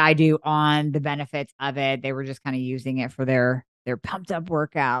like I do on the benefits of it. They were just kind of using it for their pumped up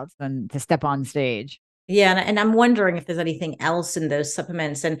workouts and to step on stage. Yeah, and I'm wondering if there's anything else in those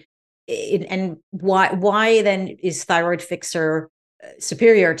supplements, and why then is Thyroid Fixer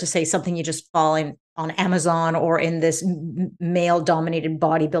superior to, say, something you just find on Amazon or in this male dominated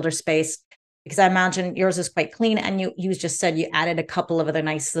bodybuilder space? Because I imagine yours is quite clean, and you just said you added a couple of other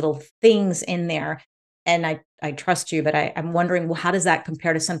nice little things in there, and I trust you, but I'm wondering, well, how does that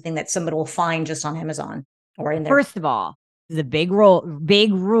compare to something that somebody will find just on Amazon or in there? First of all, this is a big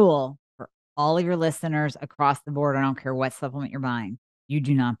rule for all of your listeners across the board. I don't care what supplement you're buying. You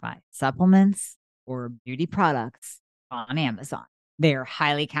do not buy supplements or beauty products on Amazon. They're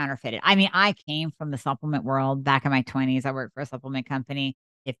highly counterfeited. I mean, I came from the supplement world back in my 20s. I worked for a supplement company.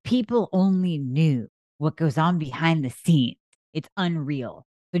 If people only knew what goes on behind the scenes, it's unreal.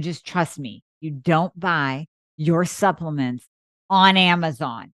 So just trust me. You don't buy your supplements on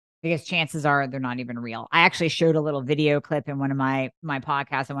Amazon, because chances are they're not even real. I actually showed a little video clip in one of my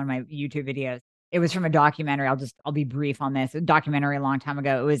podcasts and one of my YouTube videos. It was from a documentary. I'll be brief on this. A documentary a long time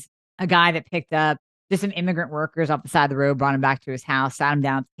ago. It was a guy that picked up just some immigrant workers off the side of the road, brought them back to his house, sat them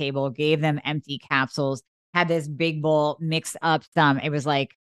down at the table, gave them empty capsules, had this big bowl, mix up some. It was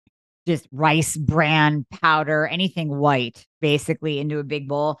like just rice bran powder, anything white, basically into a big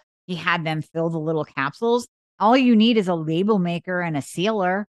bowl. He had them fill the little capsules. All you need is a label maker and a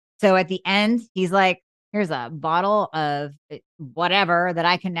sealer. So at the end, he's like, here's a bottle of whatever that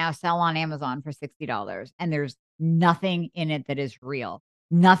I can now sell on Amazon for $60. And there's nothing in it that is real.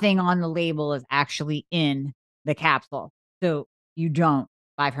 Nothing on the label is actually in the capsule. So you don't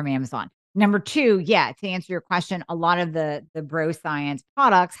buy from Amazon. Number two, yeah, to answer your question, a lot of the bro science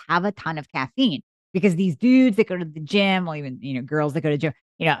products have a ton of caffeine, because these dudes that go to the gym, or even, girls that go to the gym,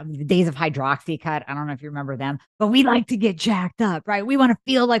 the days of Hydroxycut, I don't know if you remember them, but we like to get jacked up, right? We want to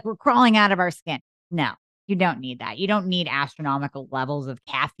feel like we're crawling out of our skin. No, you don't need that. You don't need astronomical levels of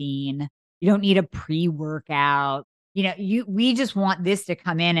caffeine. You don't need a pre-workout. We just want this to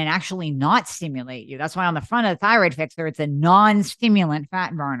come in and actually not stimulate you. That's why on the front of the Thyroid Fixer, it's a non-stimulant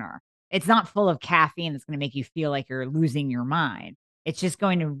fat burner. It's not full of caffeine that's going to make you feel like you're losing your mind. It's just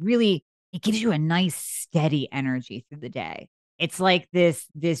going to really, it gives you a nice steady energy through the day. It's like this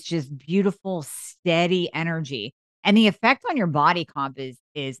just beautiful, steady energy. And the effect on your body comp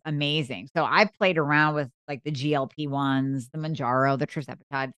is amazing. So I've played around with like the GLP-1s, the Manjaro, the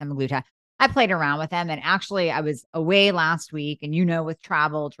tirzepatide, semaglutide. I played around with them. And actually, I was away last week. And with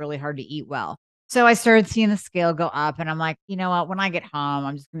travel, it's really hard to eat well. So I started seeing the scale go up. And I'm like, you know what? When I get home,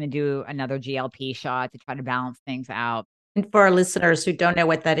 I'm just going to do another GLP shot to try to balance things out. And for our listeners who don't know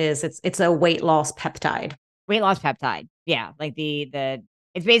what that is, it's a weight loss peptide. Weight loss peptide. Yeah. Like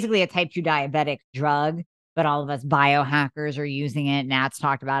it's basically a type 2 diabetic drug, but all of us biohackers are using it. Nat's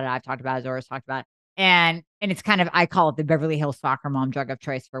talked about it. I've talked about it. Zora's talked about it. And it's kind of, I call it the Beverly Hills soccer mom drug of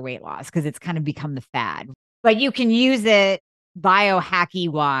choice for weight loss, because it's kind of become the fad. But you can use it biohacky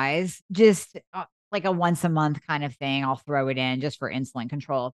wise, just like a once a month kind of thing. I'll throw it in just for insulin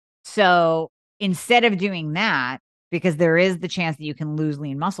control. So instead of doing that, because there is the chance that you can lose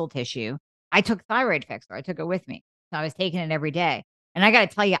lean muscle tissue, I took Thyroid Fixer. I took it with me. So I was taking it every day. And I got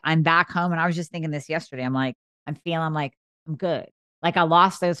to tell you, I'm back home. And I was just thinking this yesterday. I'm like, I'm good. Like I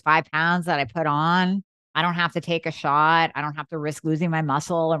lost those 5 pounds that I put on. I don't have to take a shot. I don't have to risk losing my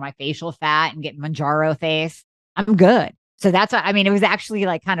muscle or my facial fat and get Manjaro face. I'm good. So that's what, it was actually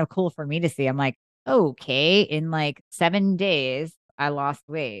like kind of cool for me to see. I'm like, okay, in like 7 days, I lost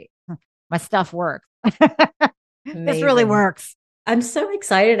weight. My stuff works. This really works. I'm so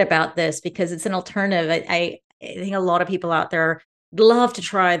excited about this because it's an alternative. I think a lot of people out there love to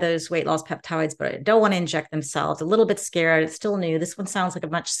try those weight loss peptides, but don't want to inject themselves. A little bit scared. It's still new. This one sounds like a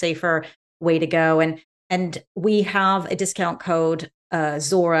much safer way to go. And we have a discount code,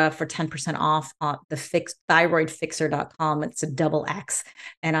 Zora, for 10% off on the thyroidfixer.com. It's a double X.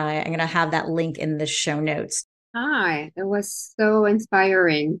 And I'm going to have that link in the show notes. Hi, it was so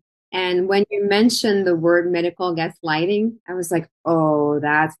inspiring. And when you mentioned the word medical gaslighting, I was like, oh,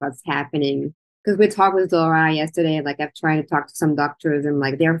 that's what's happening. Because we talked with Zora yesterday, like I've tried to talk to some doctors and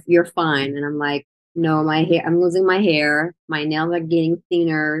like, you're fine. And I'm like, no, my hair, I'm losing my hair. My nails are getting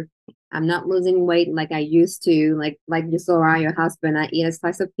thinner. I'm not losing weight like I used to. Like Zora, your husband, I eat a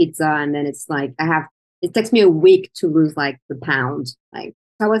slice of pizza and then it's like, it takes me a week to lose like the pound. Like,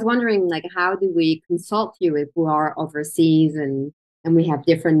 so I was wondering, like, how do we consult you if we are overseas and we have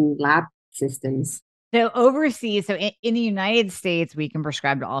different lab systems? So overseas, so in the United States, we can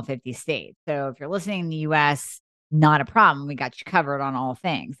prescribe to all 50 states. So if you're listening in the US, not a problem. We got you covered on all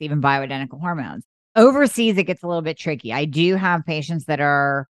things, even bioidentical hormones. Overseas, it gets a little bit tricky. I do have patients that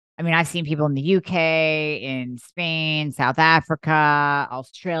are, I mean, I've seen people in the UK, in Spain, South Africa,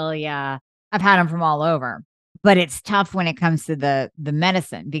 Australia. I've had them from all over. But it's tough when it comes to the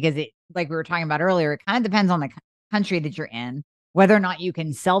medicine because it, like we were talking about earlier, it kind of depends on the country that you're in, whether or not you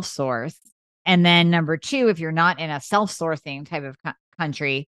can self-source. And then number two, if you're not in a self-sourcing type of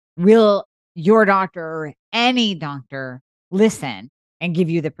country, will your doctor or any doctor listen and give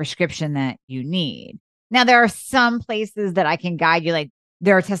you the prescription that you need? Now, there are some places that I can guide you, like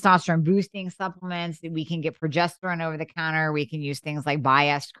there are testosterone boosting supplements that we can get progesterone over the counter. We can use things like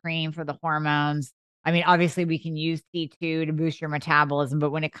Biest cream for the hormones. I mean, obviously we can use T2 to boost your metabolism,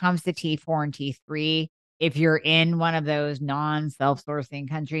 but when it comes to T4 and T3, if you're in one of those non-self-sourcing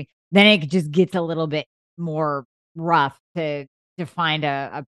country, then it just gets a little bit more rough to find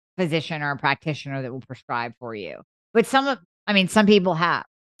a physician or a practitioner that will prescribe for you. But some people have.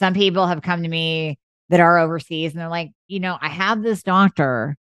 Some people have come to me that are overseas and they're like, I have this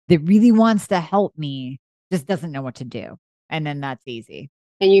doctor that really wants to help me, just doesn't know what to do. And then that's easy.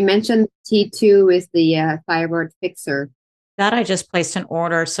 And you mentioned T2 is the thyroid fixer. That I just placed an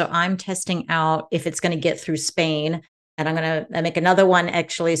order. So I'm testing out if it's going to get through Spain. And I'm going to make another one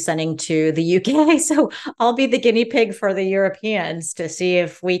actually sending to the UK. So I'll be the guinea pig for the Europeans to see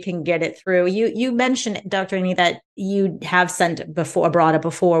if we can get it through. You mentioned, Dr. Amie, that you have sent abroad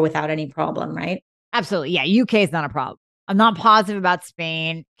before without any problem, right? Absolutely. Yeah. UK is not a problem. I'm not positive about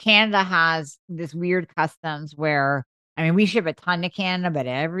Spain. Canada has this weird customs where, I mean, we ship a ton to Canada, but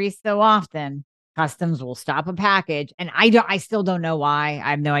every so often customs will stop a package. And I still don't know why.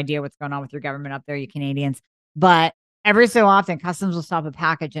 I have no idea what's going on with your government up there, you Canadians. But every so often customs will stop a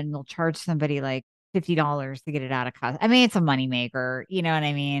package and they'll charge somebody like $50 to get it out of customs. I mean, it's a moneymaker. You know what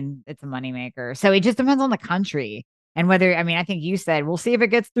I mean? It's a moneymaker. So it just depends on the country. And whether, I mean, I think you said, we'll see if it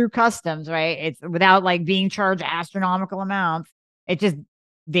gets through customs, right? It's without like being charged astronomical amounts. It just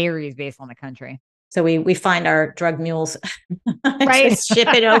varies based on the country. So we find our drug mules, right? Just ship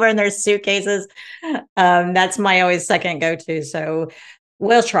it over in their suitcases. That's my always second go-to. So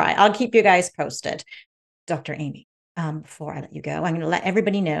we'll try. I'll keep you guys posted. Dr. Amie, before I let you go, I'm going to let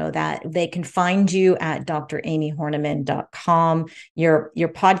everybody know that they can find you at dramiehornamann.com, your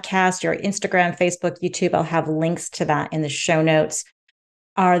podcast, your Instagram, Facebook, YouTube. I'll have links to that in the show notes.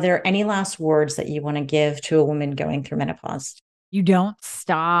 Are there any last words that you want to give to a woman going through menopause? You don't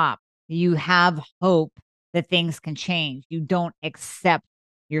stop. You have hope that things can change. You don't accept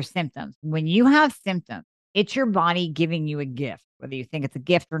your symptoms. When you have symptoms, it's your body giving you a gift, whether you think it's a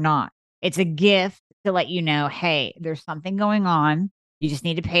gift or not. It's a gift to let you know, hey, there's something going on. You just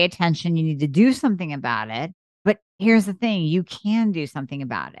need to pay attention. You need to do something about it. But here's the thing, you can do something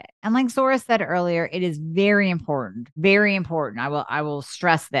about it. And like Zora said earlier, it is very important, very important. I will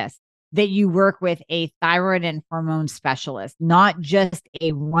stress this, that you work with a thyroid and hormone specialist, not just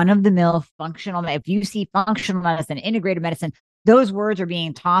a run-of-the-mill functional. If you see functional medicine, integrated medicine, those words are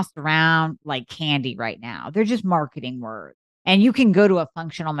being tossed around like candy right now. They're just marketing words. And you can go to a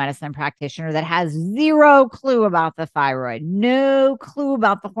functional medicine practitioner that has zero clue about the thyroid, no clue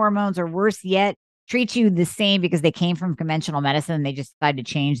about the hormones, or worse yet, treat you the same because they came from conventional medicine and they just decided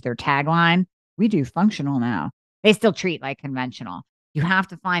to change their tagline. We do functional now. They still treat like conventional. You have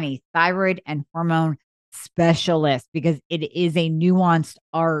to find a thyroid and hormone specialist because it is a nuanced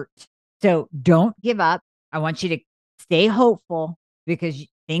art. So don't give up. I want you to stay hopeful because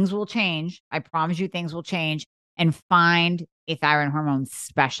things will change. I promise you things will change, and find a thyroid and hormone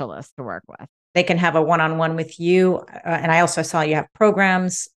specialist to work with. They can have a one-on-one with you. And I also saw you have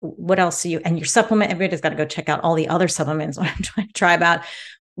programs. What else do you, and your supplement, everybody's got to go check out all the other supplements what I'm trying to try about.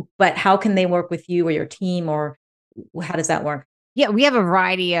 But how can they work with you or your team, or how does that work? Yeah, we have a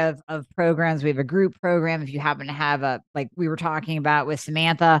variety of programs. We have a group program. If you happen to have like we were talking about with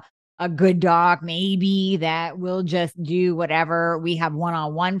Samantha, a good doc, maybe that will just do whatever. We have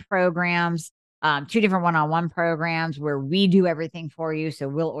one-on-one programs, 2 different one-on-one programs where we do everything for you. So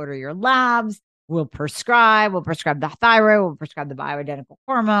we'll order your labs, we'll prescribe the thyroid, we'll prescribe the bioidentical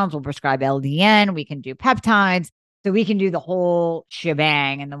hormones, we'll prescribe LDN, we can do peptides. So we can do the whole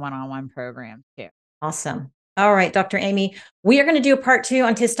shebang in the one-on-one program too. Awesome. All right, Dr. Amie, we are going to do a part 2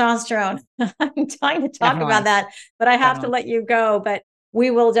 on testosterone. I'm trying to talk about that, but I have to let you go. But we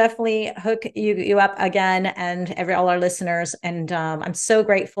will definitely hook you up again, and all our listeners. And I'm so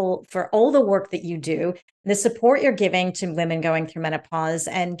grateful for all the work that you do, the support you're giving to women going through menopause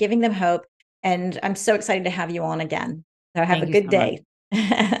and giving them hope. And I'm so excited to have you on again. So have a good day.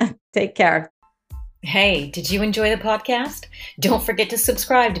 Take care. Hey, did you enjoy the podcast? Don't forget to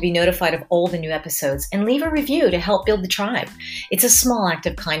subscribe to be notified of all the new episodes and leave a review to help build the tribe. It's a small act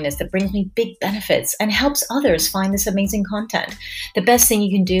of kindness that brings me big benefits and helps others find this amazing content. The best thing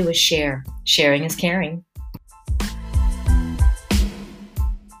you can do is share. Sharing is caring.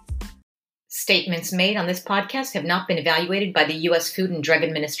 Statements made on this podcast have not been evaluated by the U.S. Food and Drug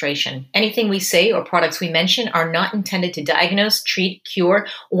Administration. Anything we say or products we mention are not intended to diagnose, treat, cure,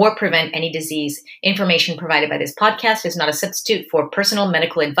 or prevent any disease. Information provided by this podcast is not a substitute for personal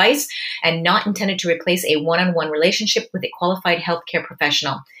medical advice and not intended to replace a one-on-one relationship with a qualified healthcare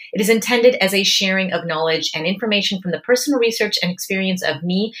professional. It is intended as a sharing of knowledge and information from the personal research and experience of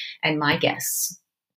me and my guests.